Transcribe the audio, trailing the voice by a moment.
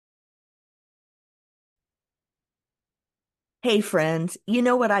Hey friends, you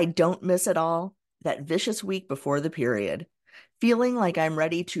know what I don't miss at all? That vicious week before the period. Feeling like I'm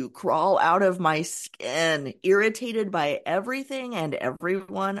ready to crawl out of my skin, irritated by everything and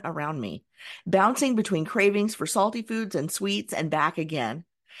everyone around me, bouncing between cravings for salty foods and sweets and back again.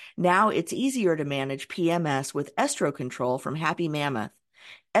 Now it's easier to manage PMS with Estro Control from Happy Mammoth.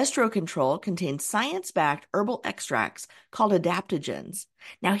 Estro Control contains science-backed herbal extracts called adaptogens.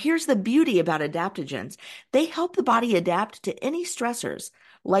 Now, here's the beauty about adaptogens. They help the body adapt to any stressors,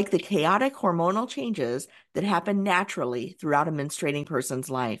 like the chaotic hormonal changes that happen naturally throughout a menstruating person's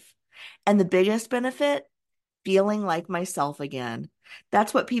life. And the biggest benefit? Feeling like myself again.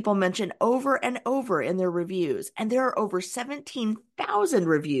 That's what people mention over and over in their reviews. And there are over 17,000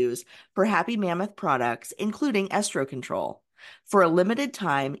 reviews for Happy Mammoth products, including Estro Control. For a limited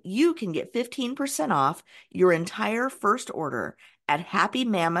time, you can get 15% off your entire first order at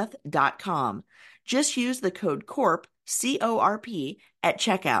happymammoth.com. Just use the code CORP, CORP, at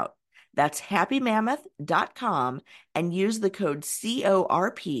checkout. That's happymammoth.com and use the code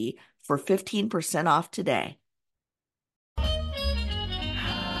CORP for 15% off today.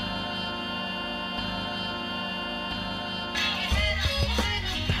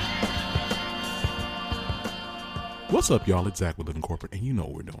 What's up, y'all? It's Zach with Living Corporate, and you know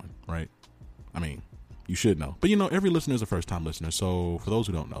what we're doing, right? I mean, you should know. But every listener is a first-time listener, so for those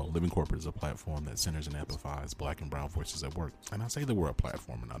who don't know, Living Corporate is a platform that centers and amplifies black and brown voices at work. And I say that we're a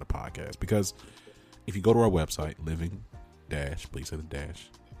platform and not a podcast, because if you go to our website, please say the dash,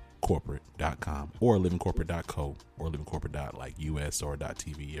 corporate.com, or livingcorporate.co, or livingcorporate.us, or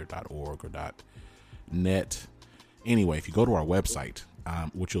 .tv, or .org, or .net. Anyway, if you go to our website,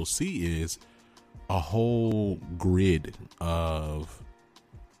 what you'll see is a whole grid of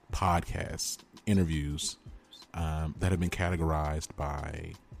podcasts, interviews that have been categorized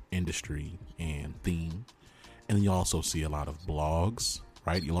by industry and theme. And then you also see a lot of blogs,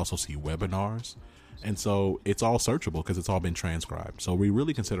 right? You'll also see webinars. And so it's all searchable because it's all been transcribed. So we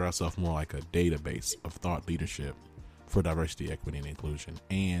really consider ourselves more like a database of thought leadership for diversity, equity, and inclusion.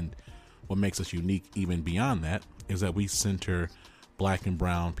 And what makes us unique even beyond that is that we center black and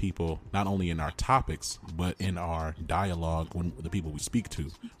brown people, not only in our topics, but in our dialogue when the people we speak to,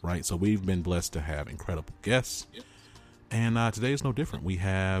 right? So we've been blessed to have incredible guests. And today is no different. We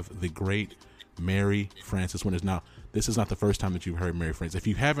have the great Mary Frances Winters. Now, this is not the first time that you've heard Mary Frances. If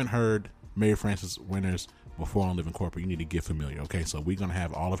you haven't heard Mary Frances Winters before on Living Corporate, you need to get familiar, okay? So we're going to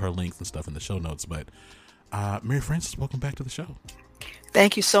have all of her links and stuff in the show notes. But Mary Frances, welcome back to the show.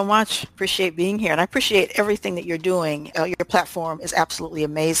 Thank you so much. Appreciate being here. And I appreciate everything that you're doing. Your platform is absolutely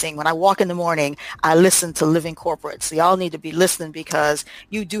amazing. When I walk in the morning, I listen to Living Corporate. So y'all need to be listening because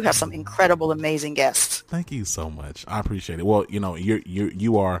you do have some incredible, amazing guests. Thank you so much. I appreciate it. Well, you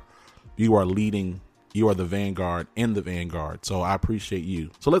are leading, you are the vanguard in the vanguard. So I appreciate you.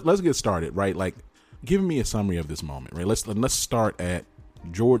 So let's get started, right? Like, give me a summary of this moment, right? Let's start at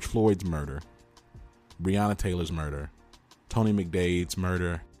George Floyd's murder, Breonna Taylor's murder, Tony McDade's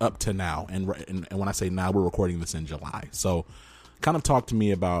murder up to now. And when I say now, we're recording this in July. So kind of talk to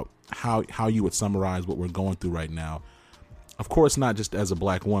me about how you would summarize what we're going through right now. Of course, not just as a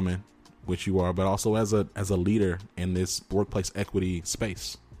black woman, which you are, but also as a leader in this workplace equity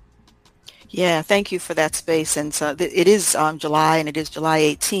space. Yeah, thank you for that space. And so it is July, and it is July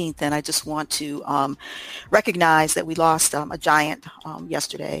 18th. And I just want to recognize that we lost a giant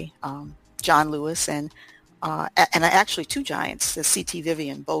yesterday, John Lewis, and actually two giants, the C.T.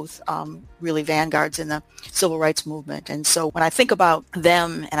 Vivian, both really vanguards in the civil rights movement. And so when I think about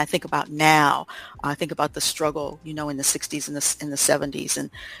them and I think about now, I think about the struggle, in the 60s and in the 70s. And,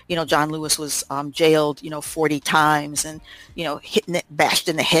 John Lewis was jailed, 40 times and, bashed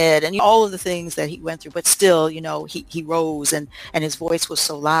in the head and all of the things that he went through. But still, he rose and his voice was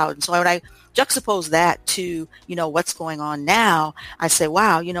so loud. And so when I juxtapose that to, what's going on now, I say,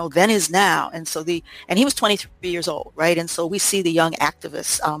 wow, then is now. And so and he was 23 years old, right? And so we see the young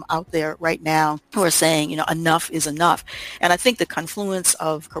activists out there right now who are saying, enough is enough. And I think the confluence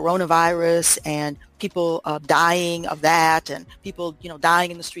of coronavirus and people dying of that, and people,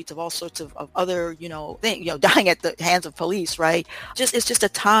 dying in the streets of all sorts of other, things, dying at the hands of police, right? It's just a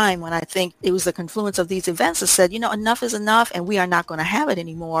time when I think it was the confluence of these events that said, enough is enough, and we are not going to have it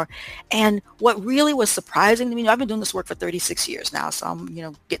anymore. And what really was surprising to me, I've been doing this work for 36 years now, so I'm,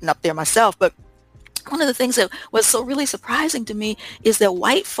 getting up there myself, but one of the things that was so really surprising to me is that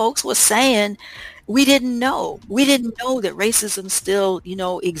white folks were saying, we didn't know. We didn't know that racism still,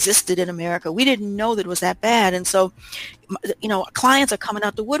 existed in America. We didn't know that it was that bad. And so, clients are coming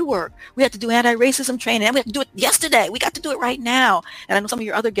out the woodwork. We had to do anti-racism training, and we have to do it yesterday. We got to do it right now. And I know some of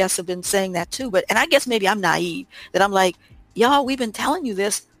your other guests have been saying that too. And I guess maybe I'm naive, that I'm like, y'all, we've been telling you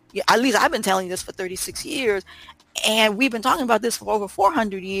this. At least I've been telling you this for 36 years. And we've been talking about this for over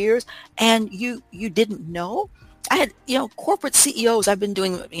 400 years. And you didn't know? I had, corporate CEOs. I've been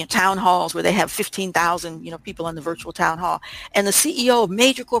doing town halls where they have 15,000, people on the virtual town hall. And the CEO of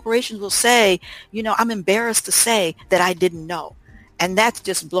major corporations will say, I'm embarrassed to say that I didn't know. And that's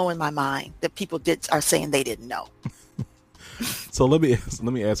just blowing my mind that people are saying they didn't know. So let me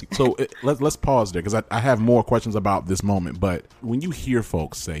ask you. So let's pause there, because I have more questions about this moment. But when you hear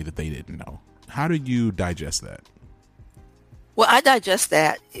folks say that they didn't know, how do you digest that? Well, I digest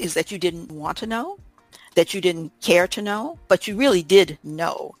that is that you didn't want to know, that you didn't care to know, but you really did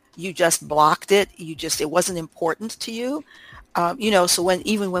know. You just blocked it. It wasn't important to you. So when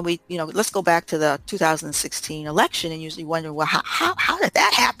we, let's go back to the 2016 election and usually wonder, well, how did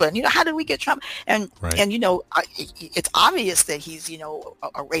that happen? How did we get Trump? And, right. and, it's obvious that he's, a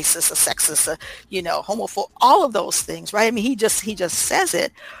racist, a sexist, a homophobe, all of those things, right? I mean, he just says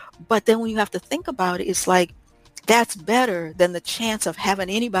it. But then when you have to think about it, it's like, that's better than the chance of having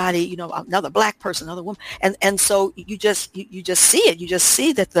anybody, another black person, another woman. And so you just see it. You just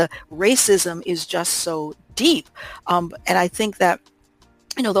see that the racism is just so deep. And I think that,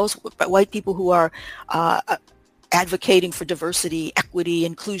 those white people who are advocating for diversity, equity,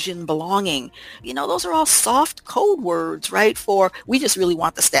 inclusion, belonging, those are all soft code words, right? For we just really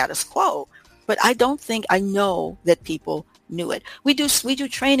want the status quo. But I know that people knew it. We do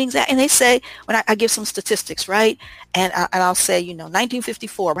trainings, and they say, when I give some statistics, right? And I'll say,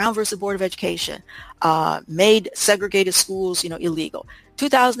 1954, Brown versus Board of Education made segregated schools, illegal.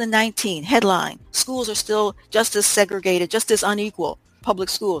 2019, headline, schools are still just as segregated, just as unequal, public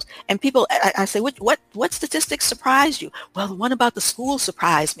schools. And people, I say, what statistics surprised you? Well, the one about the school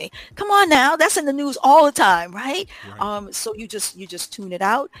surprised me. Come on now, that's in the news all the time, right? So you just tune it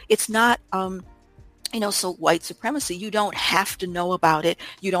out. It's not, so white supremacy, you don't have to know about it.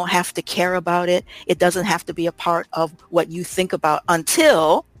 You don't have to care about it. It doesn't have to be a part of what you think about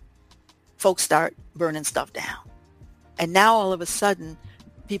until folks start burning stuff down. And now all of a sudden,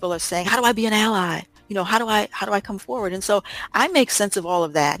 people are saying, how do I be an ally? How do I come forward? And so I make sense of all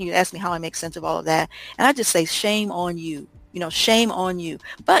of that. You ask me how I make sense of all of that. And I just say, shame on you, shame on you.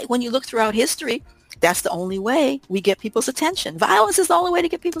 But when you look throughout history, that's the only way we get people's attention. Violence is the only way to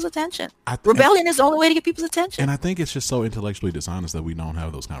get people's attention. Rebellion is the only way to get people's attention. And I think it's just so intellectually dishonest that we don't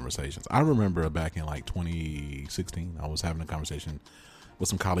have those conversations. I remember back in 2016, I was having a conversation with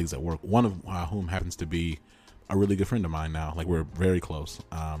some colleagues at work, one of whom happens to be a really good friend of mine now. Like, we're very close.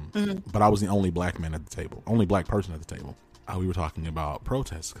 But I was the only black man at the table, only black person at the table. We were talking about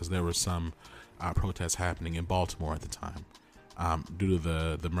protests because there were some protests happening in Baltimore at the time. Due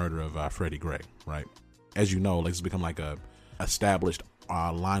to the murder of Freddie Gray, right? As you know, it's become like a established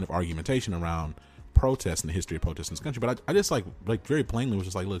line of argumentation around protests and the history of protests in this country. But I just like very plainly was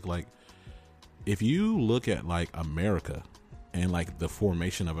just like, look, like if you look at like America and like the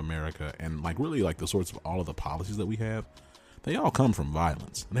formation of America and like really like the sorts of all of the policies that we have, they all come from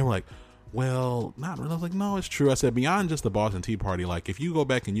violence. And they were like, well, not really. I was like, no, it's true. I said, beyond just the Boston Tea Party, like if you go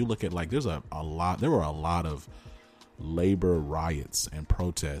back and you look at like there were a lot of labor riots and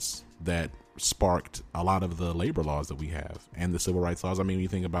protests that sparked a lot of the labor laws that we have and the civil rights laws. I mean, when you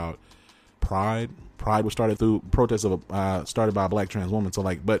think about Pride was started through protests started by a black trans woman. So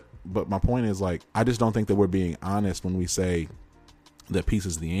like, but my point is like, I just don't think that we're being honest when we say that peace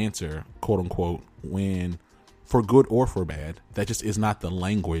is the answer, quote unquote, when for good or for bad, that just is not the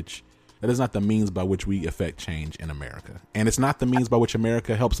language. That is not the means by which we affect change in America. And it's not the means by which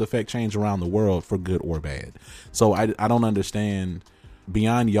America helps affect change around the world for good or bad. So I don't understand,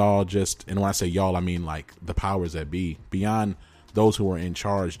 beyond y'all just, and when I say y'all, I mean like the powers that be, beyond those who are in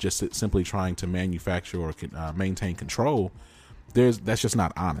charge just simply trying to manufacture or maintain control, that's just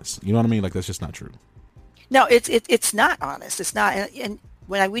not honest. You know what I mean? Like, that's just not true. No, it's not honest. It's not. And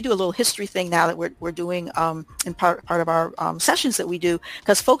when we do a little history thing now that we're doing in part of our sessions that we do,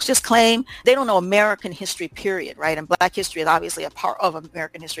 because folks just claim they don't know American history, period, right? And Black history is obviously a part of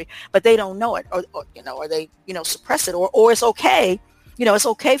American history, but they don't know it, or they suppress it, or it's okay. It's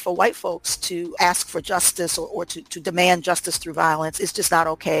okay for white folks to ask for justice or to demand justice through violence. It's just not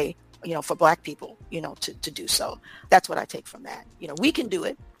okay, for Black people, to do so. That's what I take from that. We can do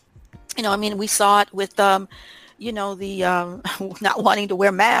it. We saw it with the not wanting to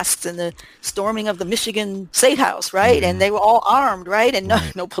wear masks and the storming of the Michigan State House, right? And they were all armed, right? And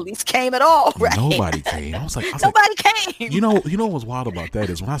no police came at all, right? Nobody came. I was nobody came. You know what was wild about that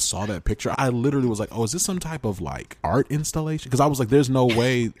is when I saw that picture, I literally was like, oh, is this some type of like art installation? Because I was like, there's no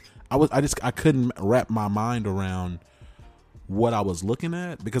way. I couldn't wrap my mind around what I was looking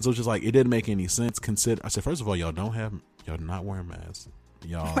at, because it was just like, it didn't make any sense. I said, first of all, y'all not wearing masks.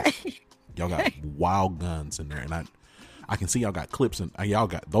 Y'all got wild guns in there, and I can see y'all got clips, and y'all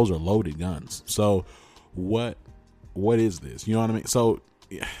got, those are loaded guns. So what is this? You know what I mean? So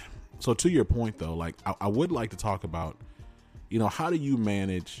to your point though, like I would like to talk about, how do you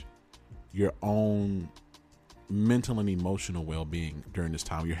manage your own mental and emotional well-being during this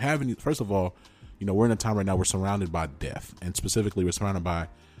time? First of all, we're in a time right now, we're surrounded by death, and specifically we're surrounded by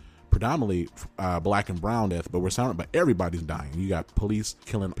predominantly black and brown death, but we're surrounded by everybody's dying. You got police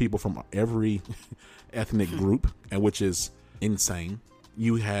killing people from every ethnic group, and which is insane.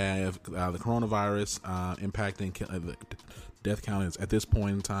 You have the coronavirus impacting the death count is, at this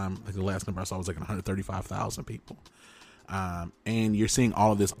point in time, like the last number I saw was like 135,000 people. And you're seeing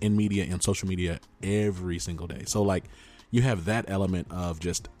all of this in media and social media every single day. So like, you have that element of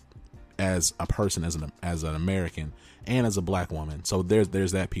just as a person, as an American, and as a black woman. So there's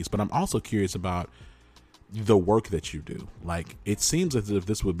that piece. But I'm also curious about the work that you do. Like, it seems as if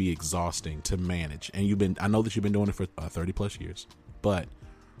this would be exhausting to manage. And I know that you've been doing it for 30 plus years, but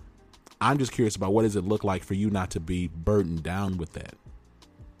I'm just curious about, what does it look like for you not to be burdened down with that?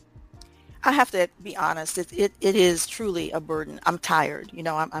 I have to be honest. It is truly a burden. I'm tired.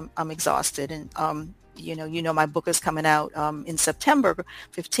 I'm exhausted, and my book is coming out in September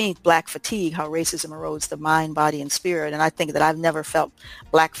 15th, Black Fatigue: How Racism Erodes the Mind, Body, and Spirit. And I think that I've never felt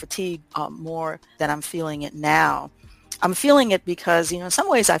Black fatigue more than I'm feeling it now. I'm feeling it because, in some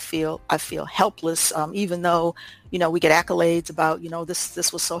ways I feel helpless, even though, we get accolades about,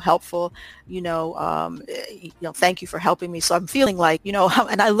 this was so helpful, thank you for helping me. So I'm feeling like,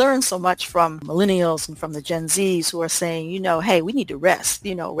 and I learned so much from millennials and from the Gen Zs who are saying, hey, we need to rest.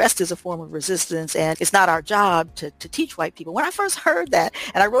 Rest is a form of resistance, and it's not our job to teach white people. When I first heard that,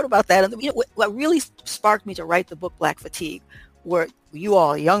 and I wrote about that, and what really sparked me to write the book Black Fatigue were you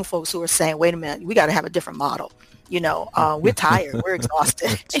all young folks who are saying, wait a minute, we got to have a different model. We're tired, we're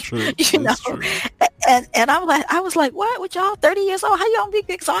exhausted, True. True. And I was like, what, with y'all 30 years old, how y'all be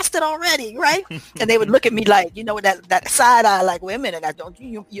exhausted already, right? And they would look at me like, that side eye, like, wait a minute,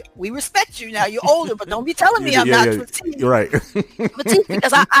 we respect you now, you're older, but don't be telling me I'm not fatigued. You're right. Fatigued,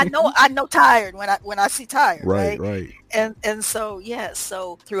 because I know tired when I see tired, right. And so,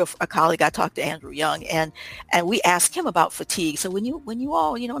 so through a colleague, I talked to Andrew Young, and we asked him about fatigue. So when you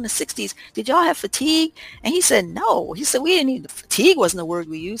all, in the 60s, did y'all have fatigue? And he said, no. He said, we didn't need, fatigue wasn't the word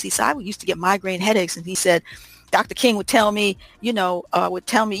we used. He said, I used to get migraine headaches. And he said, Dr. King would tell me, you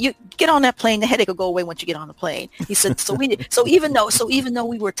get on that plane, the headache will go away once you get on the plane. He said, so even though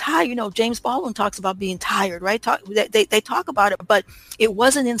we were tired, James Baldwin talks about being tired, right? They talk about it, but it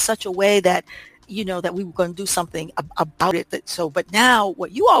wasn't in such a way that, that we were going to do something about it. But now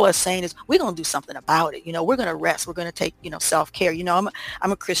what you all are saying is we're going to do something about it. We're going to rest. We're going to take, self-care. I'm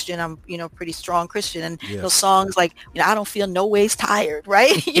a Christian. I'm, pretty strong Christian. And yes. Those songs like, I don't feel no ways tired,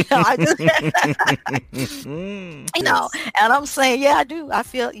 right? I just, and I'm saying, yeah, I do. I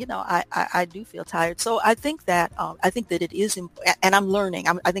feel, I do feel tired. So I think that it is, and I'm learning.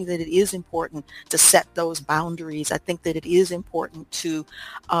 I think that it is important to set those boundaries. I think that it is important to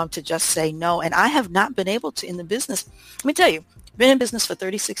just say no. And I have not been able to, in the business, let me tell you, been in business for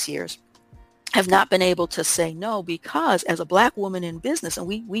 36 years, have not been able to say no, because as a Black woman in business, and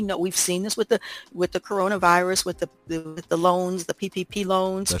we know, we've seen this with the coronavirus, with the loans, the PPP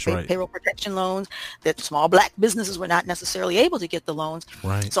loans, that's right, payroll protection loans, that small Black businesses were not necessarily able to get the loans.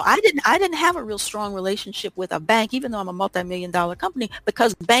 Right. So I didn't have a real strong relationship with a bank, even though I'm a multi-million-dollar company,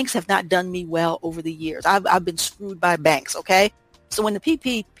 because banks have not done me well over the years. I've been screwed by banks. Okay. So when the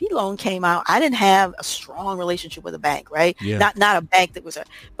PPP loan came out, I didn't have a strong relationship with a bank, right? Yeah. Not a bank that was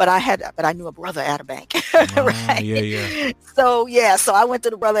but I knew a brother at a bank, right? Yeah. So I went to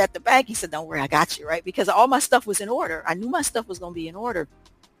the brother at the bank. He said, "Don't worry, I got you," right? Because all my stuff was in order. I knew my stuff was going to be in order.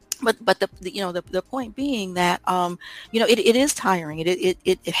 But the point being that it is tiring.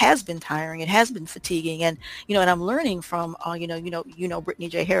 It has been tiring. It has been fatiguing, and and I'm learning from Brittany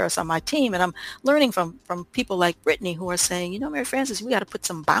J. Harris on my team, and I'm learning from people like Brittany who are saying, Mary Frances, we got to put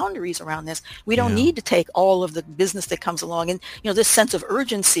some boundaries around this. We don't need to take all of the business that comes along, and this sense of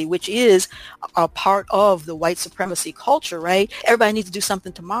urgency, which is a part of the white supremacy culture, right? Everybody needs to do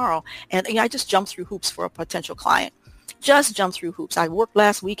something tomorrow, and I just jumped through hoops for a potential client. Just jump through hoops. I worked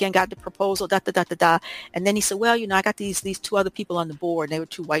last weekend, got the proposal, and then he said, well, I got these two other people on the board, and they were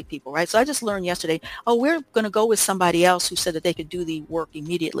two white people, right? So I just learned yesterday, we're going to go with somebody else who said that they could do the work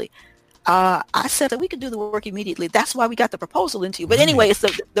immediately. I said that we could do the work immediately. That's why we got the proposal into you. But anyway, it's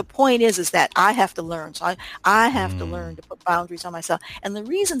the point is that I have to learn. So I have to learn to put boundaries on myself. And the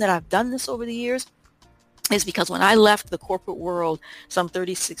reason that I've done this over the years is because when I left the corporate world some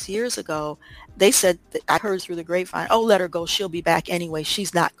 36 years ago, they said that I heard through the grapevine, oh, let her go. She'll be back anyway.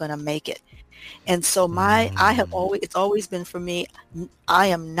 She's not going to make it. And so it's always been for me, I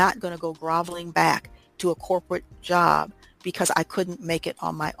am not going to go groveling back to a corporate job because I couldn't make it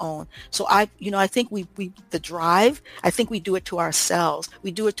on my own. So I think the drive, I think we do it to ourselves. We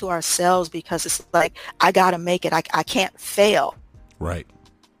do it to ourselves because it's like, I got to make it. I can't fail. Right.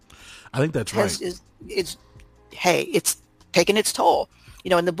 I think that's right. It's taking its toll.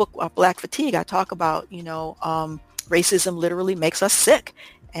 In the book Black Fatigue, I talk about, racism literally makes us sick.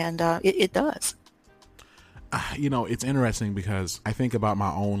 And it does. It's interesting because I think about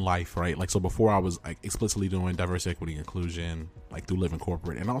my own life, right? Like, so before I was like explicitly doing diversity, equity, inclusion, like through Living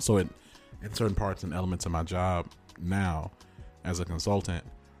Corporate, and also in certain parts and elements of my job now as a consultant,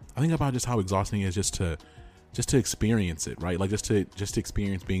 I think about just how exhausting it is just to experience it, right? Like just to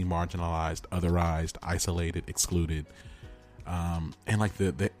experience being marginalized, otherized, isolated, excluded, and like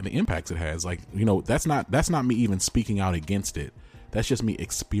the impacts it has. Like, that's not me even speaking out against it. That's just me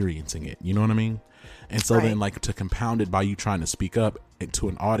experiencing it. You know what I mean? And so then, like, to compound it by you trying to speak up to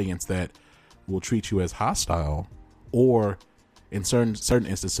an audience that will treat you as hostile, or in certain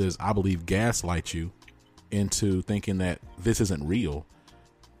instances, I believe gaslight you into thinking that this isn't real.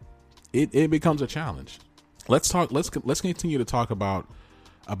 It becomes a challenge. Let's continue to talk about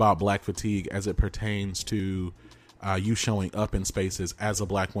Black Fatigue as it pertains to you showing up in spaces as a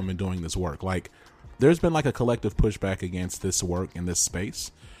Black woman doing this work. Like, there's been like a collective pushback against this work in this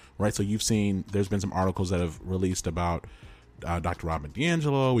space, right? So there's been some articles that have released about Dr. Robin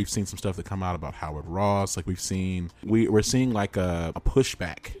DiAngelo. We've seen some stuff that come out about Howard Ross. Like, we're seeing like a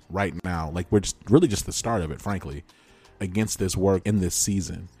pushback right now. Like, we're just the start of it, frankly, against this work in this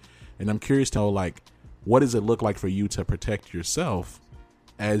season. And I'm curious to know, like, what does it look like for you to protect yourself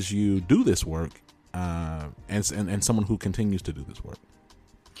as you do this work, and someone who continues to do this work?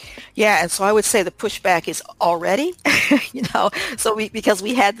 Yeah, and so I would say the pushback is already, because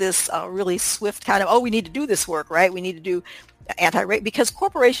we had this really swift kind of, we need to do this work, right? We need to do anti-race, because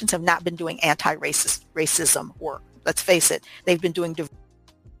corporations have not been doing racism work. Let's face it, they've been doing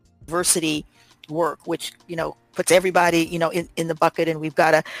diversity work, which, puts everybody, in the bucket, and we've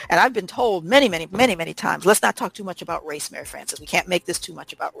got to, and I've been told many, many, many, many times, let's not talk too much about race, Mary Frances. We can't make this too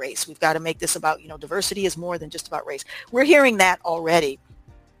much about race. We've got to make this about, diversity is more than just about race. We're hearing that already.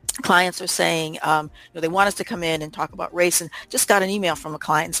 Clients are saying, they want us to come in and talk about race, and just got an email from a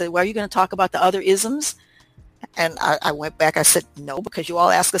client and said, well, are you going to talk about the other isms? And I went back, I said, no, because you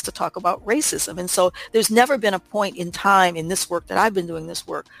all asked us to talk about racism. And so there's never been a point in time in this work that I've been doing this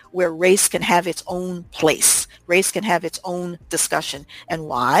work where race can have its own place. Race can have its own discussion. And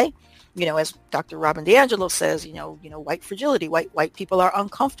why? As Dr. Robin DiAngelo says, white fragility, white people are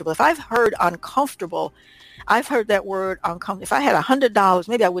uncomfortable. If I've heard uncomfortable, I've heard that word uncomfortable. If I had $100,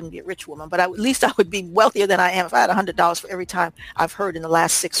 maybe I wouldn't be a rich woman, but at least I would be wealthier than I am. If I had $100 for every time I've heard in the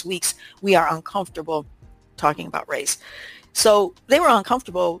last 6 weeks, we are uncomfortable talking about race. So they were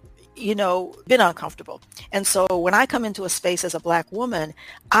uncomfortable, been uncomfortable. And so when I come into a space as a Black woman,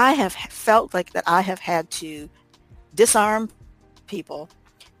 I have felt like that I have had to disarm people,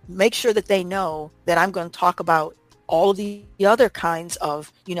 make sure that they know that I'm going to talk about all of the other kinds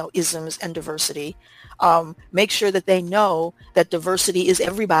of, isms and diversity. Make sure that they know that diversity is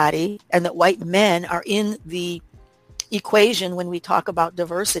everybody and that white men are in the equation when we talk about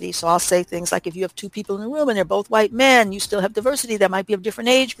diversity. So I'll say things like, if you have two people in the room and they're both white men, you still have diversity. That might be of a different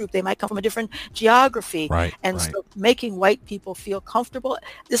age group. They might come from a different geography. Right. So making white people feel comfortable,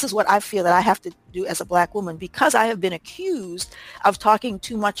 this is what I feel that I have to do as a Black woman, because I have been accused of talking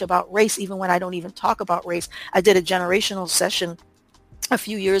too much about race, even when I don't even talk about race. I did a generational session a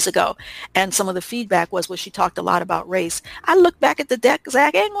few years ago, and some of the feedback was, she talked a lot about race. I looked back at the deck,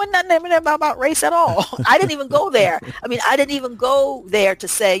 Zach, ain't nothing about race at all. I didn't even go there. I didn't even go there to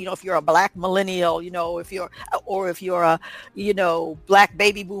say, if you're a Black millennial, if you're a, Black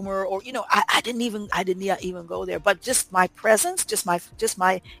baby boomer, or, I didn't even go there. But just my presence, just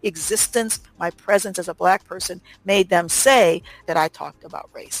my existence, my presence as a Black person made them say that I talked about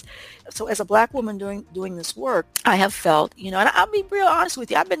race. So as a Black woman doing this work, I have felt, and I'll be real honest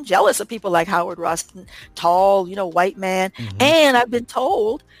with you, I've been jealous of people like Howard Ross, tall, white man. Mm-hmm. And I have been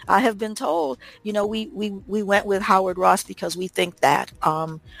told, we went with Howard Ross because we think that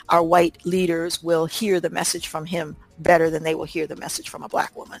our white leaders will hear the message from him better than they will hear the message from a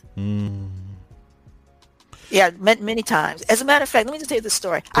Black woman. Mm. Yeah, many times. As a matter of fact, let me just tell you this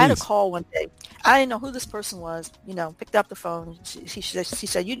story. Please. I had a call one day. I didn't know who this person was, picked up the phone. She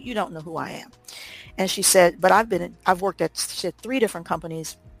said, you don't know who I am. And she said, but I've worked at 3 different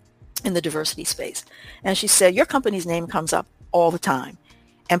companies in the diversity space. And she said, your company's name comes up all the time.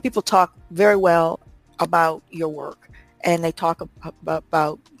 And people talk very well about your work. And they talk about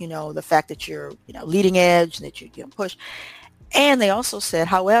the fact that you're, leading edge, and that you push. And they also said,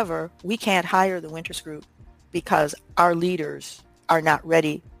 however, we can't hire the Winters Group because our leaders are not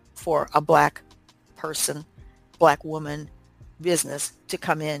ready for a Black person, Black woman business to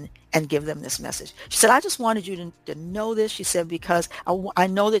come in and give them this message. She said, I just wanted you to know this. She said, because I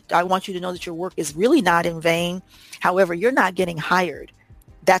know that I want you to know that your work is really not in vain. However, you're not getting hired.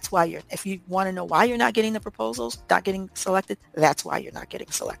 That's why if you want to know why you're not getting the proposals, not getting selected, that's why you're not getting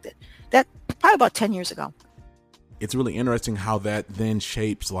selected. That probably about 10 years ago. It's really interesting how that then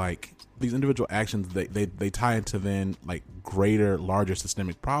shapes like these individual actions. They tie into then like greater, larger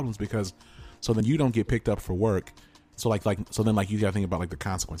systemic problems, because so then you don't get picked up for work. So so then you got to think about like the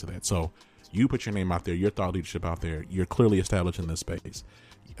consequence of that. So you put your name out there, your thought leadership out there, you're clearly established in this space.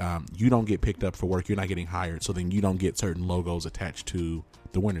 You don't get picked up for work, you're not getting hired. So then you don't get certain logos attached to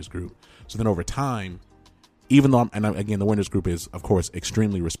the Winters Group. So then over time, even though again, the Winters Group is of course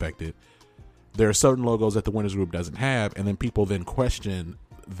extremely respected, there are certain logos that the Winters Group doesn't have, and then people then question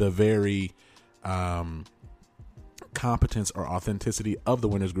the very competence or authenticity of the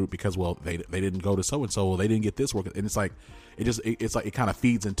Winters Group because, well, they didn't go to so and so, they didn't get this work, and it's like it kind of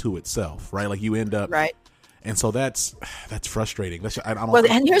feeds into itself, right? Like you end up right. And so that's frustrating.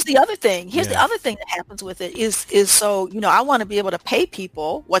 And here's the other thing. The other thing that happens with it is so, I want to be able to pay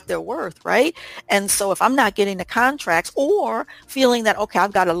people what they're worth, right? And so if I'm not getting the contracts or feeling that, okay,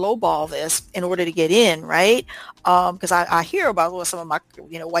 I've got to lowball this in order to get in, right? Because I hear about what some of my,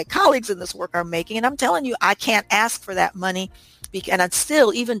 white colleagues in this work are making, and I'm telling you, I can't ask for that money. And it's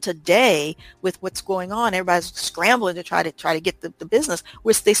still, even today, with what's going on, everybody's scrambling to try to get the business,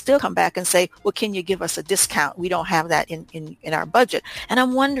 which they still come back and say, well, can you give us a discount? We don't have that in our budget. And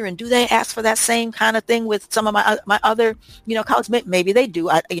I'm wondering, do they ask for that same kind of thing with some of my other, colleagues? Maybe they do.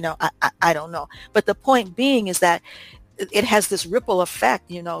 I don't know. But the point being is that it has this ripple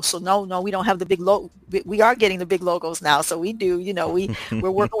effect, so no, we don't have the big we are getting the big logos now. So we do, we're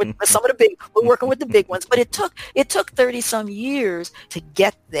working with some of we're working with the big ones, but it took 30 some years to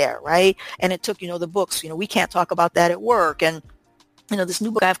get there. Right. And it took, the books, we can't talk about that at work. And, this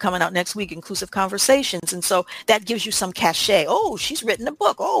new book I have coming out next week, Inclusive Conversations. And so that gives you some cachet. Oh, she's written a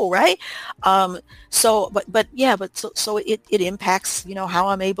book. Oh, right. So it impacts, how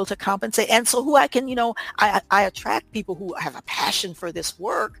I'm able to compensate. And so who I can, I attract people who have a passion for this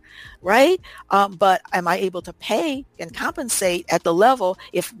work. Right. But am I able to pay and compensate at the level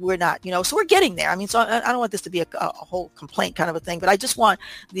if we're not, so we're getting there. I mean, so I don't want this to be a whole complaint kind of a thing, but I just want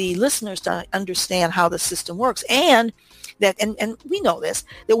the listeners to understand how the system works, and that, and we know this,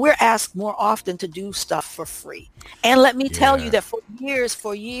 that we're asked more often to do stuff for free. And let me tell you that for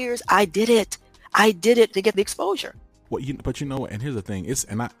years, I did it to get the exposure. Well, but and here's the thing,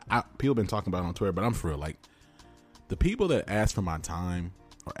 people been talking about it on Twitter, but I'm for real, like the people that ask for my time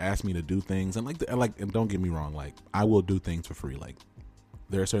or ask me to do things, and and don't get me wrong, like I will do things for free. Like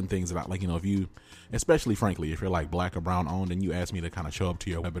there are certain things that if you, especially frankly, if you're like Black or brown owned and you ask me to kind of show up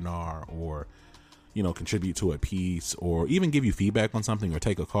to your webinar or contribute to a piece or even give you feedback on something or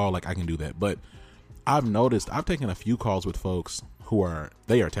take a call, like I can do that. But I've noticed I've taken a few calls with folks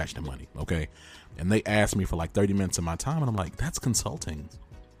they are attached to money. Okay. And they ask me for like 30 minutes of my time. And I'm like, that's consulting.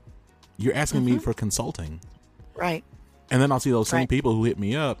 You're asking me for consulting. Right. And then I'll see those same people who hit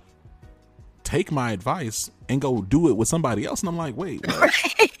me up, take my advice and go do it with somebody else. And I'm like, wait. Right.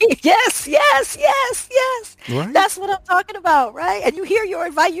 Yes. Right? That's what I'm talking about, right? And you hear your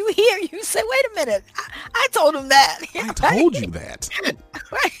advice, you say, wait a minute, I told him that. I told you that.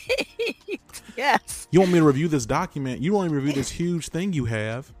 Right. Yes. You want me to review this document? You want me to review this huge thing you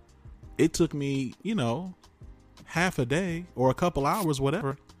have? It took me, half a day or a couple hours,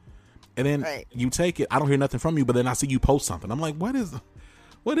 whatever. And then you take it. I don't hear nothing from you, but then I see you post something. I'm like, what is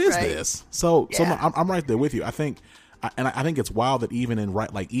this? So I'm right there with you. I think it's wild that even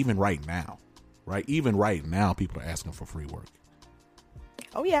right now, people are asking for free work.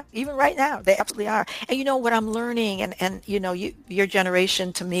 Oh yeah, even right now they absolutely are. And what I'm learning, and your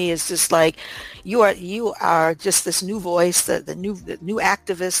generation to me is just like you are just this new voice, the new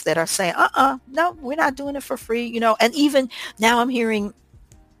activists that are saying, no, we're not doing it for free. And even now I'm hearing,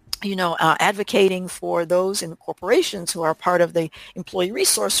 advocating for those in corporations who are part of the employee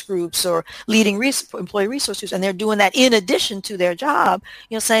resource groups or leading employee resource groups, and they're doing that in addition to their job,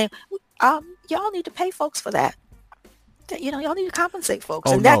 saying, y'all need to pay folks for that. Y'all need to compensate folks.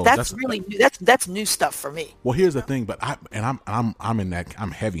 That's really new. That's new stuff for me. Well, here's the thing, but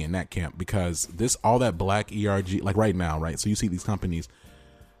I'm heavy in that camp because all that Black ERG, like right now, right? So you see these companies,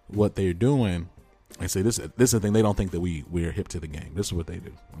 what they're doing, I say this is the thing, they don't think that we're hip to the game. This is what they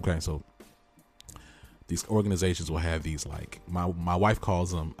do. Okay, so these organizations will have these, like, my wife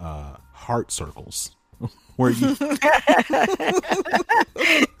calls them heart circles, where you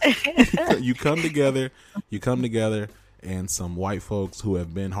you come together, and some white folks who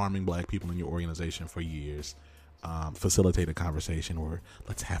have been harming black people in your organization for years facilitate a conversation, or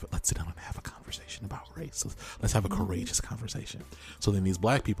let's sit down and have a conversation about race. Let's have a courageous conversation. So then these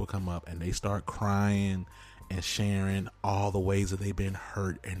black people come up and they start crying and sharing all the ways that they've been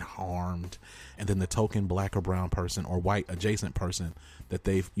hurt and harmed. And then the token black or brown person or white adjacent person that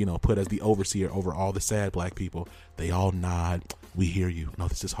they've, put as the overseer over all the sad black people, they all nod. We hear you. No,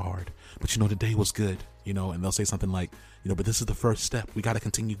 this is hard. But today was good, and they'll say something like, but this is the first step. We got to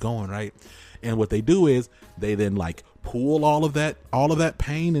continue going, right? And what they do is they then like pool all of that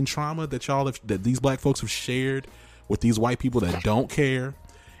pain and trauma that these black folks have shared with these white people that don't care.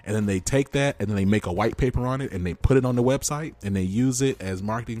 And then they take that and then they make a white paper on it and they put it on the website and they use it as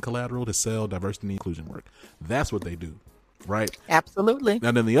marketing collateral to sell diversity and inclusion work. That's what they do, right? Absolutely.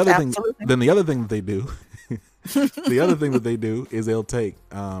 And then the other thing that they do, the other thing that they do is they'll take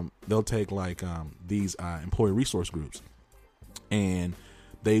these employee resource groups, and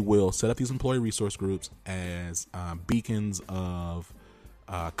they will set up these employee resource groups as beacons of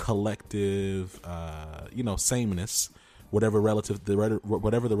collective, sameness. Whatever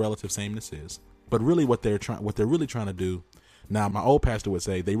the relative sameness is. But really what they're really trying to do, now my old pastor would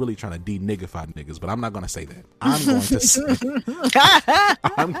say they really trying to de-niggify niggas, but I'm not going to say that. I'm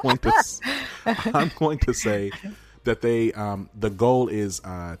going to say that they the goal is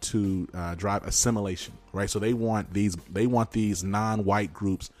to drive assimilation, right? So they want these non-white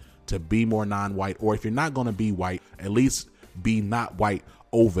groups to be more non-white, or if you're not going to be white, at least be not white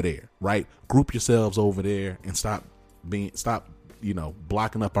over there, right? Group yourselves over there and stop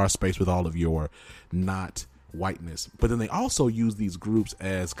blocking up our space with all of your not whiteness. But then they also use these groups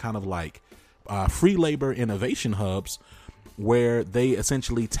as kind of like free labor innovation hubs, where they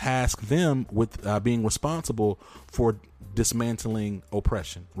essentially task them with being responsible for dismantling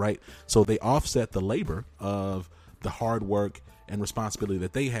oppression, right? So they offset the labor of the hard work and responsibility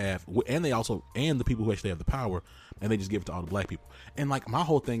that they have, and the people who actually have the power, and they just give it to all the black people. And like my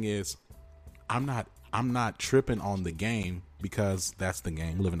whole thing is, I'm not tripping on the game, because that's the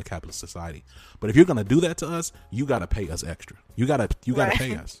game. We live in a capitalist society. But if you're going to do that to us, you got to pay us extra. You got to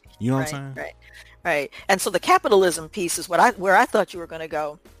pay us. You know what I'm saying? Right. And so the capitalism piece is where I thought you were going to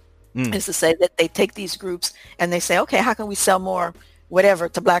go, is to say that they take these groups and they say, okay, how can we sell more whatever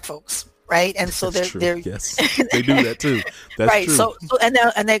to black folks? Right. And so they're yes, they do that too. That's right. True. So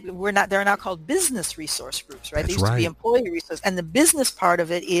they're not called business resource groups, right? They used to be employee resource. And the business part of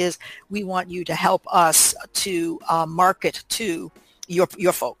it is, we want you to help us to market to your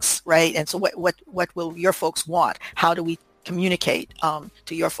folks, right? And so what will your folks want? How do we communicate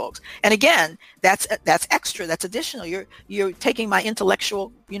to your folks? And again, that's extra, that's additional. You're taking my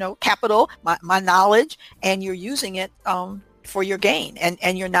intellectual, capital, my knowledge, and you're using it for your gain,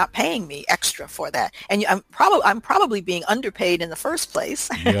 and you're not paying me extra for that. And I'm probably being underpaid in the first place.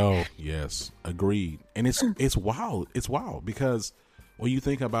 Yes, agreed. And it's wild. It's wild, because when you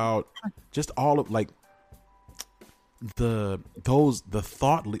think about just all of like that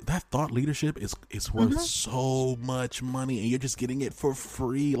thought leadership is worth so much money, and you're just getting it for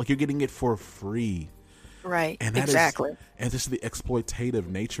free. Like, you're getting it for free. Right. And that exactly. And just the exploitative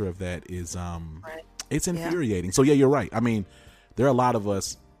nature of that is it's infuriating. Yeah. So yeah, you're right. I mean, there are a lot of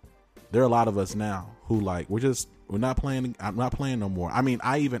us now who like, we're not playing. I'm not playing no more. I mean,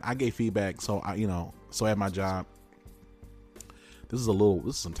 I gave feedback. So so at my job, this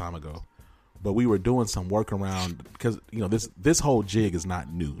is some time ago, but we were doing some work around, because this whole jig is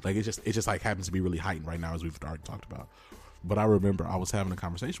not new. Like, it just like happens to be really heightened right now, as we've already talked about. But I remember I was having a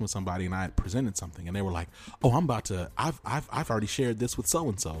conversation with somebody, and I had presented something, and they were like, "Oh, I've already shared this with so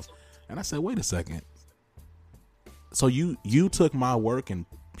and so," and I said, "Wait a second. So you took my work and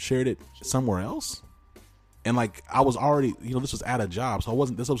shared it somewhere else?" And like, I was already, this was at a job, so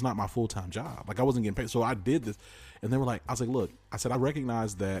this was not my full-time job. Like, I wasn't getting paid, so I did this, and they were like, I was like, "Look," I said, "I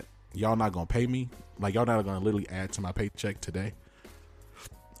recognize that y'all not gonna pay me. Like, y'all not gonna literally add to my paycheck today."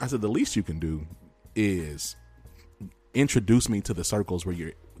 I said, "The least you can do is introduce me to the circles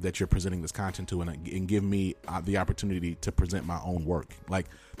that you're presenting this content to, and give me the opportunity to present my own work. Like,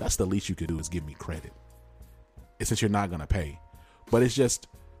 that's the least you could do, is give me credit, since you're not going to pay." But it's just,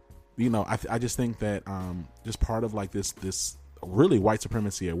 I just think that just part of like this really white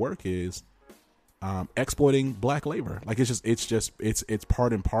supremacy at work is exploiting black labor. Like, it's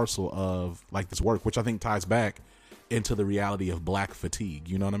part and parcel of like this work, which I think ties back into the reality of Black fatigue.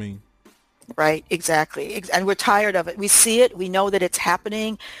 You know what I mean? Right, exactly. And we're tired of it. We see it. We know that it's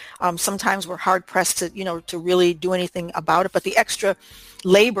happening. Sometimes we're hard pressed to really do anything about it. But the extra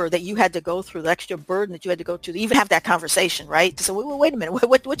labor that you had to go through, the extra burden that you had to go to even have that conversation, right? So wait a minute,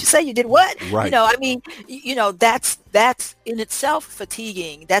 what you say? You did what? Right. I mean, that's in itself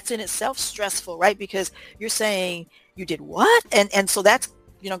fatiguing. That's in itself stressful, right? Because you're saying you did what? And so that's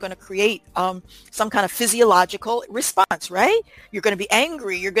going to create some kind of physiological response, right? You're going to be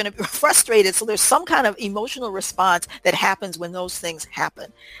angry. You're going to be frustrated. So there's some kind of emotional response that happens when those things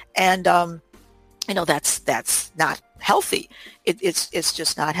happen. And, that's not healthy. It's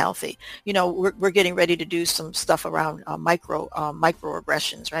just not healthy. We're getting ready to do some stuff around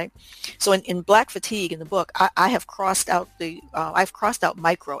microaggressions, right? So in Black Fatigue in the book, I have crossed out I've crossed out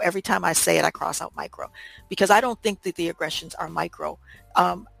micro. Every time I say it, I cross out micro because I don't think that the aggressions are micro.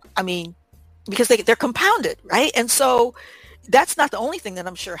 Because they're compounded, right? And so that's not the only thing that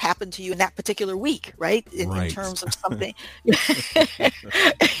I'm sure happened to you in that particular week, right? In terms of something. I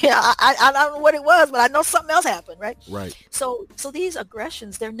don't know what it was, but I know something else happened, right? Right. So these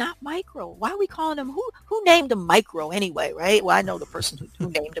aggressions, they're not micro. Why are we calling them? Who named them micro anyway, right? Well, I know the person who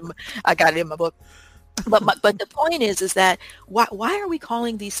named them. I got it in my book. But the point is that why are we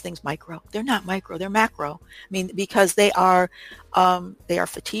calling these things micro? They're not micro. They're macro. I mean, because they are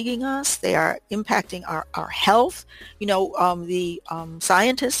fatiguing us. They are impacting our health. The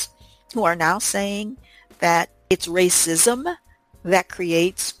scientists who are now saying that it's racism that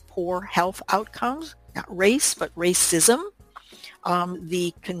creates poor health outcomes, not race, but racism.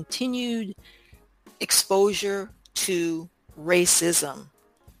 The continued exposure to racism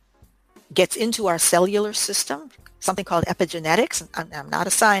gets into our cellular system, something called epigenetics. I'm not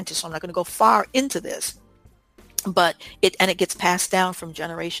a scientist, so I'm not going to go far into this, but it gets passed down from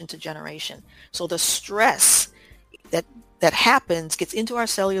generation to generation. So the stress that happens gets into our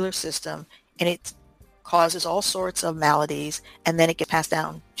cellular system, and it causes all sorts of maladies, and then it gets passed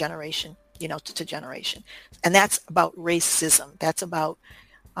down generation, to generation. And that's about racism. That's about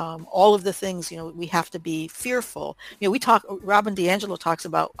all of the things, we have to be fearful. Robin DiAngelo talks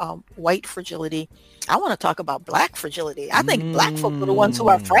about white fragility. I want to talk about Black fragility. I think Black folk are the ones who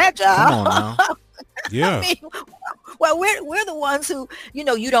are fragile. Come on now. Yeah. Well, we're the ones who,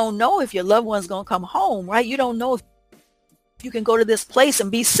 you don't know if your loved one's going to come home, right? You don't know if you can go to this place and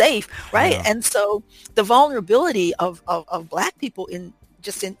be safe, right? Yeah. And so the vulnerability of Black people in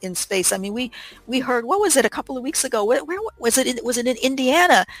space. I mean, we heard, what was it a couple of weeks ago? Where was it? Was it in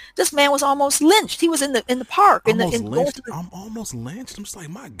Indiana? This man was almost lynched. He was in the park. I'm almost lynched. I'm just like,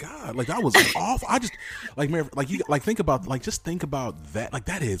 my God, like that was awful. I just think about that. Like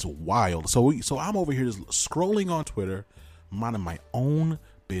that is wild. So I'm over here just scrolling on Twitter, minding my own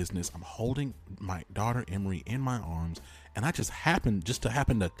business. I'm holding my daughter Emery in my arms, and I just happened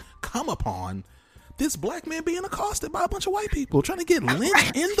to come upon this Black man being accosted by a bunch of white people trying to get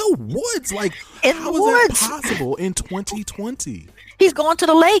lynched in the woods. Like, how is that possible in 2020? He's going to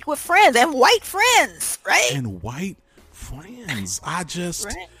the lake with friends and white friends, right? And white friends. I just,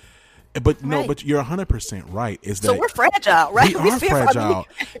 right. But no, but you're 100% right. So we're fragile, right? We are fragile.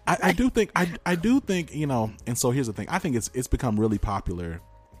 I do think, and so here's the thing. I think it's become really popular.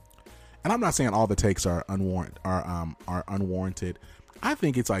 And I'm not saying all the takes are unwarranted. I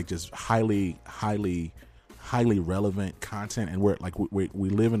think it's like just highly relevant content, and we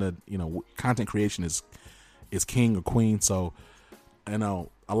live in content creation is king or queen. So, a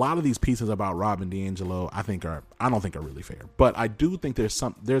lot of these pieces about Robin DiAngelo, I don't think are really fair. But I do think there's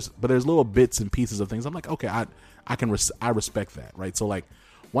little bits and pieces of things. I'm like, okay, I respect that, right? So like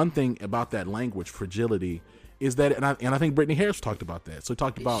one thing about that language, fragility, is that, and I think Brittany Harris talked about that. So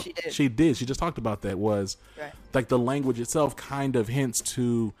she just talked about that was right. Like the language itself kind of hints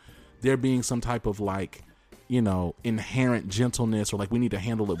to there being some type of inherent gentleness, or like we need to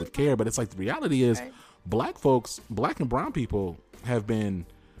handle it with care. But it's like the reality is right. Black and brown people have been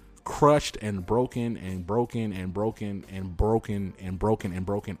crushed and broken and broken and broken and broken and broken and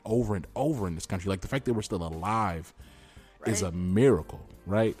broken over and over in this country. Like the fact that we're still alive right. is a miracle,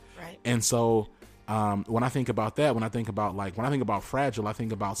 right? Right. And so when I think about that, when I think about fragile, I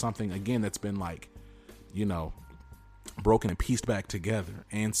think about something again that's been broken and pieced back together.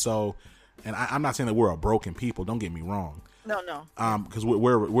 And so, and I'm not saying that we're a broken people. Don't get me wrong. No. Because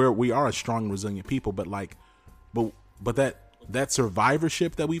we are a strong, resilient people. But that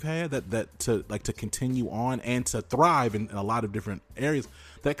survivorship that we've had, that to continue on and to thrive in a lot of different areas,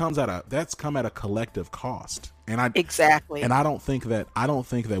 that's come at a collective cost. Exactly. And I don't think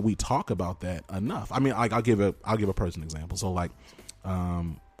that we talk about that enough. I mean, like I'll give a personal example. So like,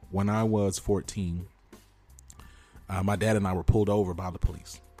 when I was 14, my dad and I were pulled over by the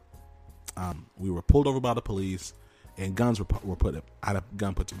police. We were pulled over by the police, and guns were put up. I had a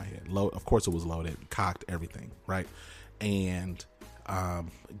gun put to my head. Of course, it was loaded, cocked, everything, right? And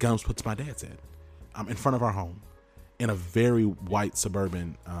guns put to my dad's head in front of our home in a very white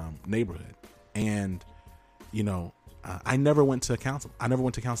suburban neighborhood. And, you know, I never went to counseling. I never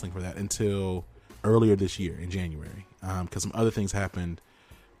went to counseling for that until earlier this year in January, because some other things happened,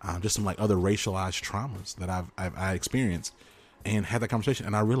 just some like other racialized traumas that I experienced, and had that conversation.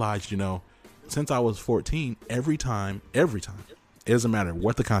 And I realized, you know, since I was 14, every time, it doesn't matter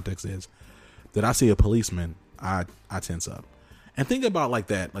what the context is, that I see a policeman, I tense up. And think about like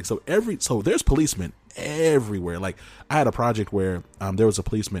that. Like, so there's policemen everywhere. Like, I had a project where there was a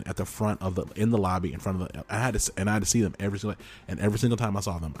policeman at the front of in the lobby in front of I had to see them every single time I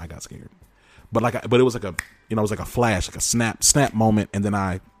saw them, I got scared. But it was like a, you know, it was like a flash, like a snap moment. And then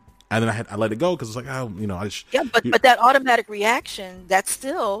I let it go, because it's like, oh, you know, but that automatic reaction, that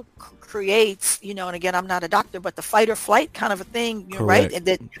still creates, you know, and again, I'm not a doctor, but the fight or flight kind of a thing, you know, right? And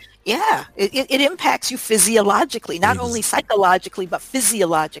that, it impacts you physiologically, not only psychologically, but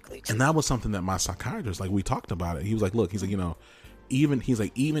physiologically too. And that was something that my psychiatrist, like, we talked about it. He was like, look, he's like, you know, even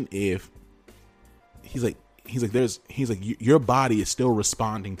if your body is still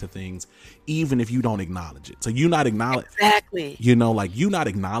responding to things, even if you don't acknowledge it. So you not acknowledge, exactly, you know, like, you not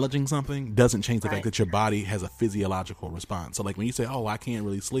acknowledging something doesn't change the fact that your body has a physiological response. So like when you say, oh, I can't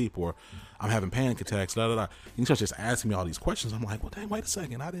really sleep, or I'm having panic attacks, you start just asking me all these questions. I'm like, well, dang, wait a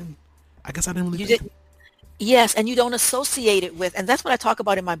second. I guess I didn't really think. Yes, and you don't associate it with, and that's what I talk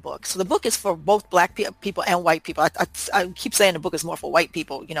about in my book. So the book is for both Black people and white people. I keep saying the book is more for white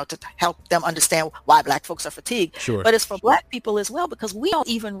people, you know, to help them understand why Black folks are fatigued. Sure. But it's for Black people as well, because we don't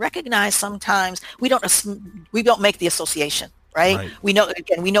even recognize sometimes, we don't make the association, right? We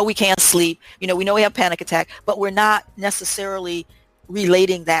know we can't sleep, you know, we know we have panic attack, but we're not necessarily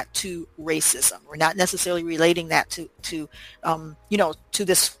relating that to racism. We're not necessarily relating that to you know, to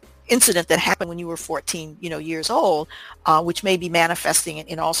this incident that happened when you were 14, you know, years old, which may be manifesting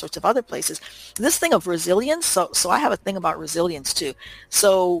in all sorts of other places. This thing of resilience. So I have a thing about resilience too.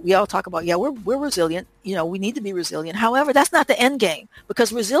 So we all talk about, we're resilient. You know, we need to be resilient. However, that's not the end game,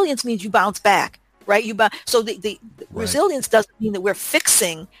 because resilience means you bounce back, right? So the resilience doesn't mean that we're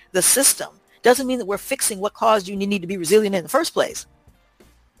fixing the system. Doesn't mean that we're fixing what caused you need to be resilient in the first place.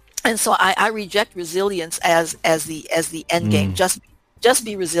 And so I reject resilience as the end game. Just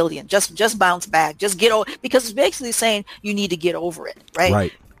be resilient. Just bounce back. Just get over, because it's basically saying you need to get over it,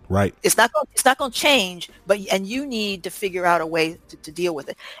 right? Right. It's not going to change, and you need to figure out a way to deal with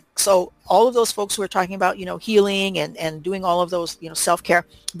it. So all of those folks who are talking about, you know, healing and doing all of those, you know, self-care,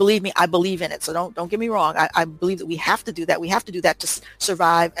 believe me, I believe in it. So don't get me wrong. I believe that we have to do that. We have to do that to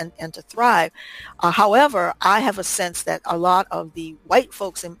survive and to thrive. However, I have a sense that a lot of the white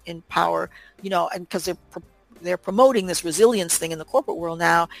folks in power, you know, and because they're promoting this resilience thing in the corporate world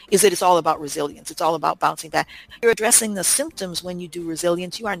now, is that it's all about resilience. It's all about bouncing back. You're addressing the symptoms when you do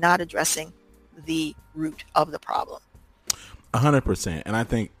resilience. You are not addressing the root of the problem. 100%. And I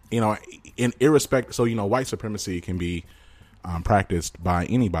think, you know, in irrespective, so, you know, white supremacy can be practiced by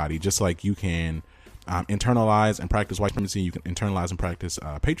anybody, just like you can internalize and practice white supremacy. You can internalize and practice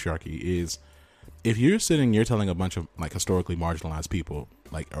patriarchy. If you're telling a bunch of like historically marginalized people,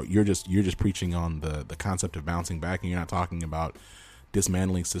 like, you're just preaching on the concept of bouncing back, and you're not talking about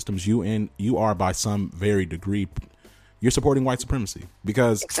dismantling systems, you are by some very degree, you're supporting white supremacy,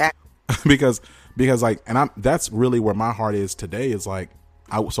 because exactly because like, and that's really where my heart is today, is like,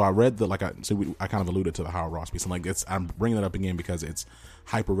 I read I kind of alluded to the Howard Ross piece, and like, I'm bringing it up again because it's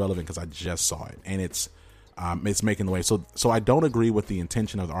hyper relevant, because I just saw it, and it's making the way. So I don't agree with the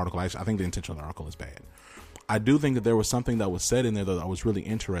intention of the article. I think the intention of the article is bad. I do think that there was something that was said in there that was really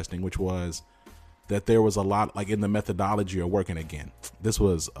interesting, which was that there was a lot, like, in the methodology of working. Again, this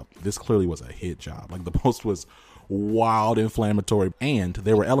clearly was a hit job. Like, the post was wild, inflammatory, and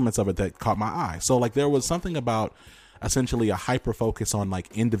there were elements of it that caught my eye. So like, there was something about essentially a hyper focus on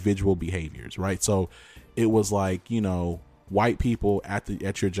like individual behaviors, right? So it was like, you know, white people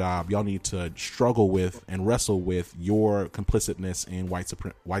at your job, y'all need to struggle with and wrestle with your complicitness in white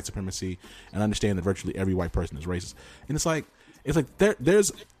supremacy, and understand that virtually every white person is racist. And it's like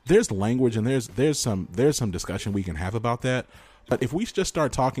there's language, and there's some discussion we can have about that. But if we just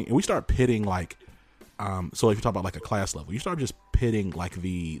start talking and we start pitting, like, so if you talk about like a class level, you start just pitting like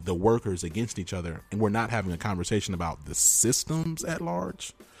the workers against each other, and we're not having a conversation about the systems at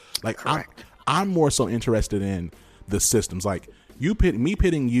large. Like, I'm more so interested in the systems, like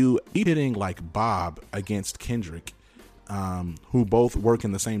pitting like Bob against Kendrick, who both work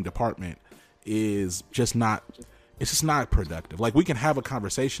in the same department, is just not it's just not productive. Like, we can have a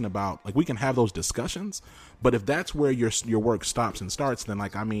conversation about, like, we can have those discussions, but if that's where your work stops and starts, then,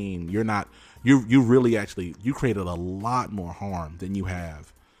 like, I mean, you really actually, you created a lot more harm than you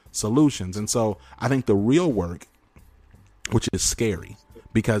have solutions. And so I think the real work, which is scary,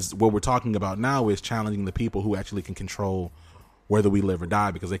 because what we're talking about now is challenging the people who actually can control whether we live or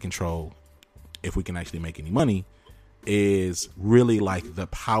die, because they control if we can actually make any money, is really like the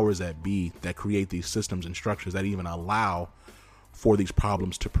powers that be that create these systems and structures that even allow for these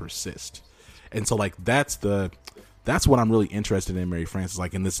problems to persist. And so, like, that's what I'm really interested in, Mary Frances,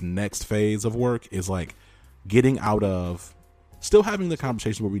 like, in this next phase of work, is like getting out of still having the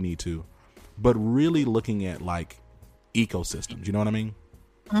conversation where we need to, but really looking at like ecosystems. You know what I mean?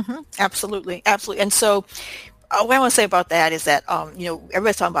 Mm-hmm. Absolutely. Absolutely. And so what I want to say about that is that,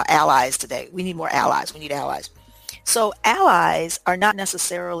 everybody's talking about allies today. We need more allies. We need allies. So allies are not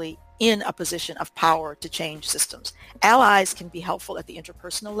necessarily in a position of power to change systems. Allies can be helpful at the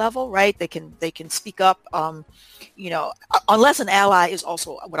interpersonal level, right? They can speak up, unless an ally is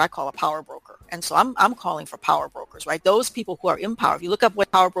also what I call a power broker. And so I'm calling for power brokers, right? Those people who are in power. If you look up what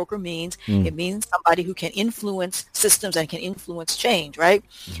power broker means, it means somebody who can influence systems and can influence change, right?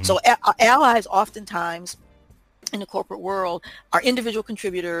 Mm-hmm. So allies oftentimes in the corporate world are individual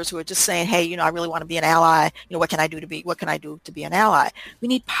contributors who are just saying, hey, I really want to be an ally. What can I do to be an ally? We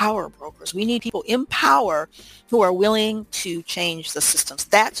need power brokers. We need people in power who are willing to change the systems.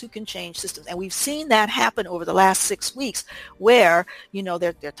 That's who can change systems. And we've seen that happen over the last 6 weeks where,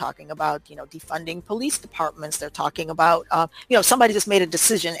 they're talking about, defunding police departments. They're talking about, somebody just made a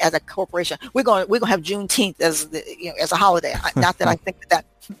decision as a corporation. We're going to have Juneteenth as a holiday. Not that I think that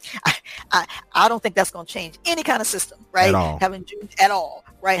I don't think that's going to change any kind of system, right? Having June at all,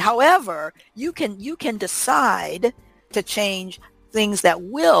 right? However, you can decide to change things that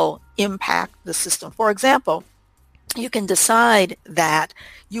will impact the system. For example, you can decide that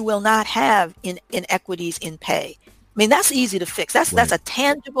you will not have inequities in pay. I mean, that's easy to fix. That's a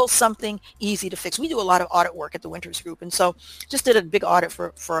tangible something easy to fix. We do a lot of audit work at the Winters Group. And so just did a big audit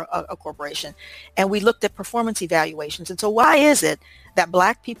for a corporation. And we looked at performance evaluations. And so why is it that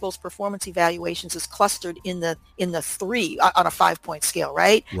Black people's performance evaluations is clustered in the 3 on a 5-point scale,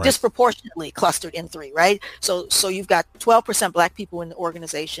 right? Disproportionately clustered in 3, right? So you've got 12% Black people in the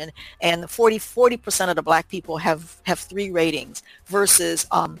organization, and 40% of the Black people have 3 ratings versus,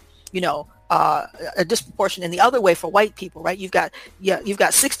 a disproportion in the other way for white people, right? You've got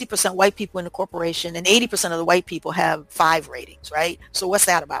 60% white people in the corporation, and 80% of the white people have 5 ratings, right? So what's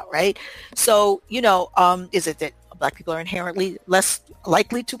that about, right? So, is it that Black people are inherently less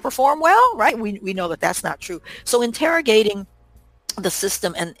likely to perform well, right? We know that that's not true. So interrogating the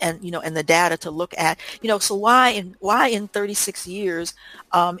system and the data to look at, so why in 36 years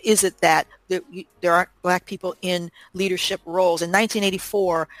is it that there aren't Black people in leadership roles? In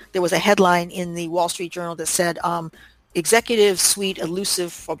 1984, there was a headline in the Wall Street Journal that said, executive suite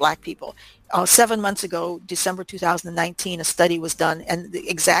elusive for Black people. 7 months ago, December 2019, a study was done, and the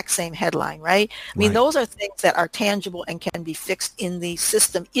exact same headline, right? I mean, those are things that are tangible and can be fixed in the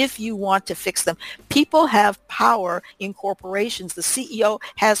system if you want to fix them. People have power in corporations. The CEO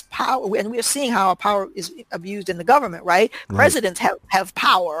has power, and we're seeing how power is abused in the government, right? Presidents have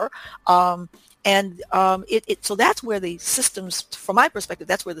power. So that's where the systems, from my perspective,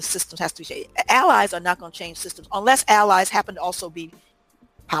 that's where the systems has to be changed. Allies are not going to change systems unless allies happen to also be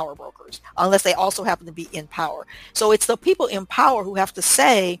power brokers, unless they also happen to be in power. So it's the people in power who have to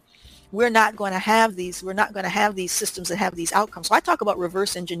say, we're not going to have these systems that have these outcomes. So I talk about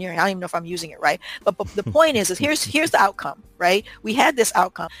reverse engineering. I don't even know if I'm using it right. But the point is here's the outcome, right? We had this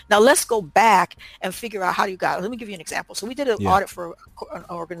outcome. Now let's go back and figure out how you got it. Let me give you an example. So we did an audit for an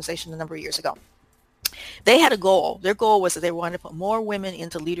organization a number of years ago. They had a goal. Their goal was that they wanted to put more women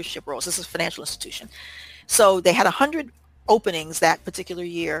into leadership roles. This is a financial institution. So they had 100 openings that particular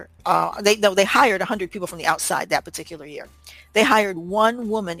year. They hired 100 people from the outside that particular year. They hired 1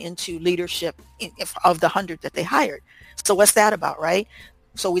 woman into leadership of the 100 that they hired. So what's that about, right?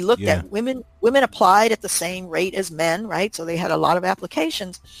 So we looked at women applied at the same rate as men, right? So they had a lot of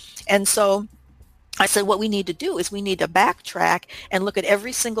applications. And so I said, what we need to do is we need to backtrack and look at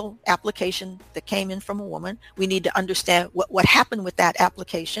every single application that came in from a woman. We need to understand what happened with that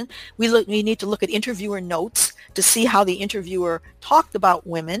application. We need to look at interviewer notes to see how the interviewer talked about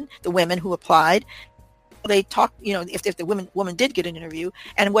women, the women who applied. They talked, if the woman did get an interview,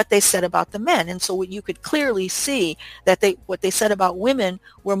 and what they said about the men. And so you could clearly see that what they said about women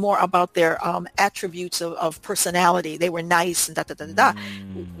were more about their attributes of personality. They were nice and da da da da da.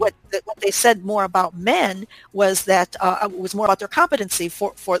 What they said more about men was that was more about their competency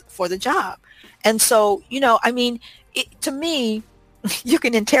for the job. And so, I mean, to me, you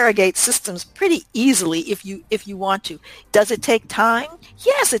can interrogate systems pretty easily if you want to. Does it take time?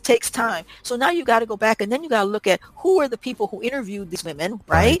 Yes, it takes time. So now you got to go back and then you got to look at who are the people who interviewed these women,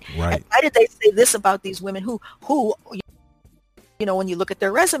 right? Right. And why did they say this about these women who when you look at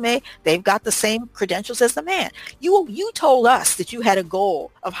their resume, they've got the same credentials as the man. You told us that you had a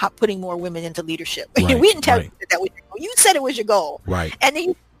goal of putting more women into leadership. Right, we didn't tell right. you that was your goal. You said it was your goal. Right. And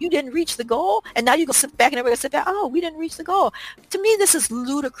then you didn't reach the goal, and now you go sit back and everybody sit back, oh, we didn't reach the goal. To me, this is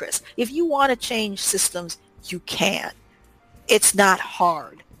ludicrous. If you want to change systems, you can. It's not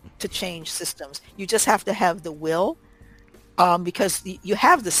hard to change systems. You just have to have the will, because you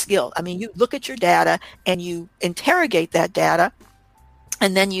have the skill. I mean, you look at your data and you interrogate that data,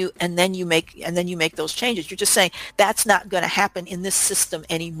 and then you make those changes. You're just saying that's not going to happen in this system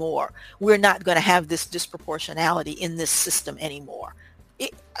anymore. We're not going to have this disproportionality in this system anymore.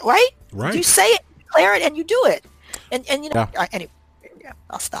 Right? You say it, declare it, and you do it. And anyway,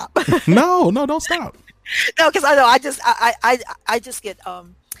 I'll stop. No, don't stop. No, because I know I just get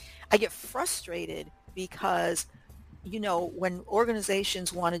I get frustrated because when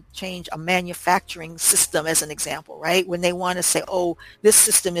organizations want to change a manufacturing system, as an example, right? When they want to say, oh, this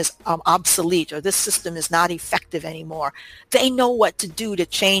system is obsolete or this system is not effective anymore, they know what to do to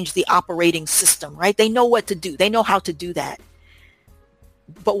change the operating system, right? They know what to do. They know how to do that.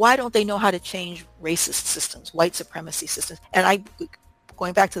 But why don't they know how to change racist systems, white supremacy systems? And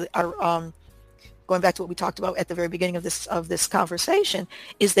going back to what we talked about at the very beginning of this conversation,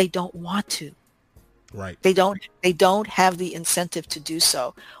 is they don't want to. Right. They don't have the incentive to do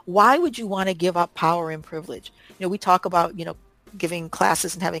so. Why would you want to give up power and privilege? We talk about, giving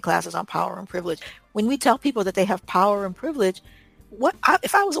classes and having classes on power and privilege. When we tell people that they have power and privilege,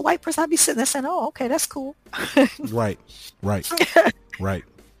 if I was a white person, I'd be sitting there saying, oh, okay, that's cool. Right. Right.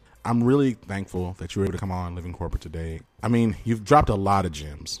 I'm really thankful that you were able to come on Living Corporate today. I mean, you've dropped a lot of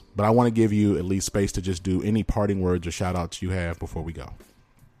gems, but I want to give you at least space to just do any parting words or shout outs you have before we go.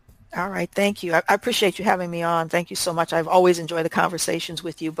 All right. Thank you. I appreciate you having me on. Thank you so much. I've always enjoyed the conversations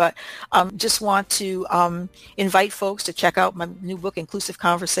with you, but just want to invite folks to check out my new book, Inclusive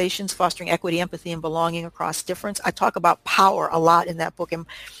Conversations, Fostering Equity, Empathy, and Belonging Across Difference. I talk about power a lot in that book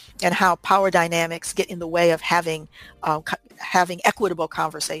and how power dynamics get in the way of having equitable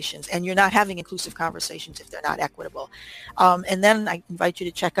conversations. And you're not having inclusive conversations if they're not equitable. And then I invite you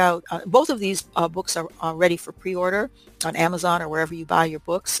to check out, both of these books are ready for pre-order on Amazon or wherever you buy your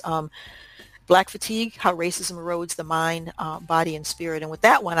books. Black Fatigue, How Racism Erodes the Mind, Body, and Spirit. And with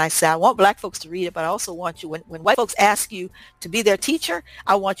that one, I say, I want Black folks to read it, but I also want you, when white folks ask you to be their teacher,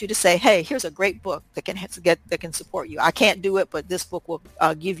 I want you to say, hey, here's a great book that can support you. I can't do it, but this book will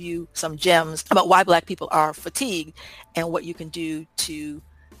give you some gems about why Black people are fatigued and what you can do to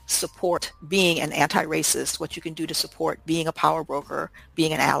support being an anti-racist, what you can do to support being a power broker,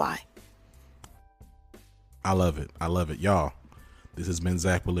 being an ally. I love it. Y'all. This has been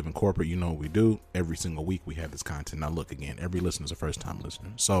Zach with Living Corporate. You know what we do. Every single week we have this content. Now look, again, every listener is a first-time listener.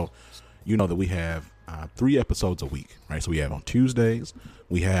 So you know that we have 3 episodes a week, right? So we have on Tuesdays,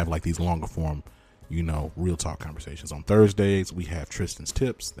 we have like these longer form, real talk conversations. On Thursdays, we have Tristan's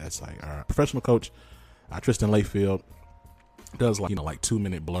Tips. That's like our professional coach, Tristan Layfield, does like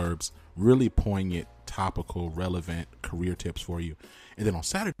 2-minute blurbs, really poignant, topical, relevant career tips for you. And then on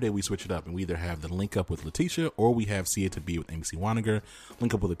Saturday, we switch it up and we either have the Link Up with Letitia or we have See It to Be with Amy C. Waniger.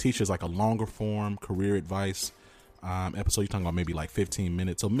 Link Up with Letitia is like a longer form career advice episode. You're talking about maybe like 15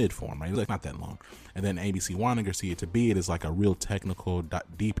 minutes, so mid form, right? It's like not that long. And then Amy C. Waniger, See It to Be, it is like a real technical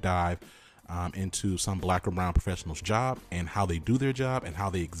deep dive into some Black or brown professionals' job and how they do their job and how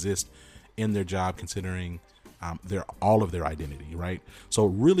they exist in their job, considering all of their identity, right? So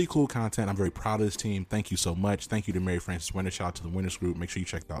really cool content. I'm very proud of this team. Thank you so much. Thank you to Mary Frances Winter. Shout out to the Winners Group. Make sure you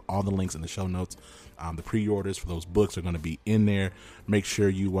check out all the links in the show notes. The pre-orders for those books are going to be in there. Make sure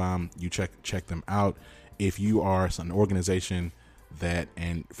you check them out. If you are an organization that,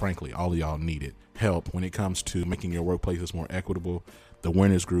 and frankly, all of y'all needed help when it comes to making your workplaces more equitable, the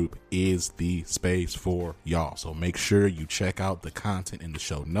Winners Group is the space for y'all. So make sure you check out the content in the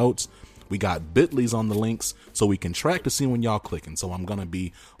show notes. We got bit.lys on the links so we can track to see when y'all clicking. So I'm going to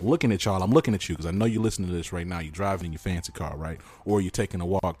be looking at y'all. I'm looking at you because I know you're listening to this right now. You're driving in your fancy car, right? Or you're taking a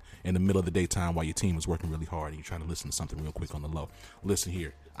walk in the middle of the daytime while your team is working really hard and you're trying to listen to something real quick on the low. Listen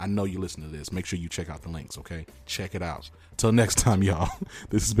here. I know you listen to this. Make sure you check out the links, okay? Check it out. Till next time, y'all.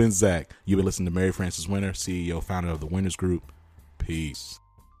 This has been Zach. You've been listening to Mary Frances Winter, CEO, founder of the Winners Group. Peace.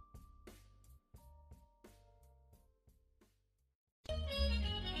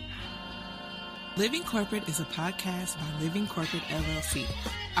 Living Corporate is a podcast by Living Corporate LLC.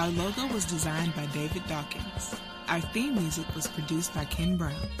 Our logo was designed by David Dawkins. Our theme music was produced by Ken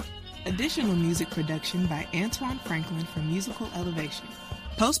Brown. Additional music production by Antoine Franklin for Musical Elevation.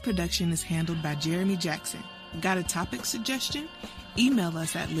 Post-production is handled by Jeremy Jackson. Got a topic suggestion? Email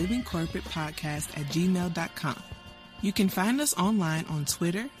us at livingcorporatepodcast@gmail.com. You can find us online on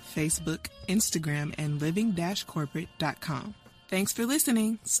Twitter, Facebook, Instagram, and living-corporate.com. Thanks for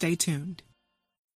listening. Stay tuned.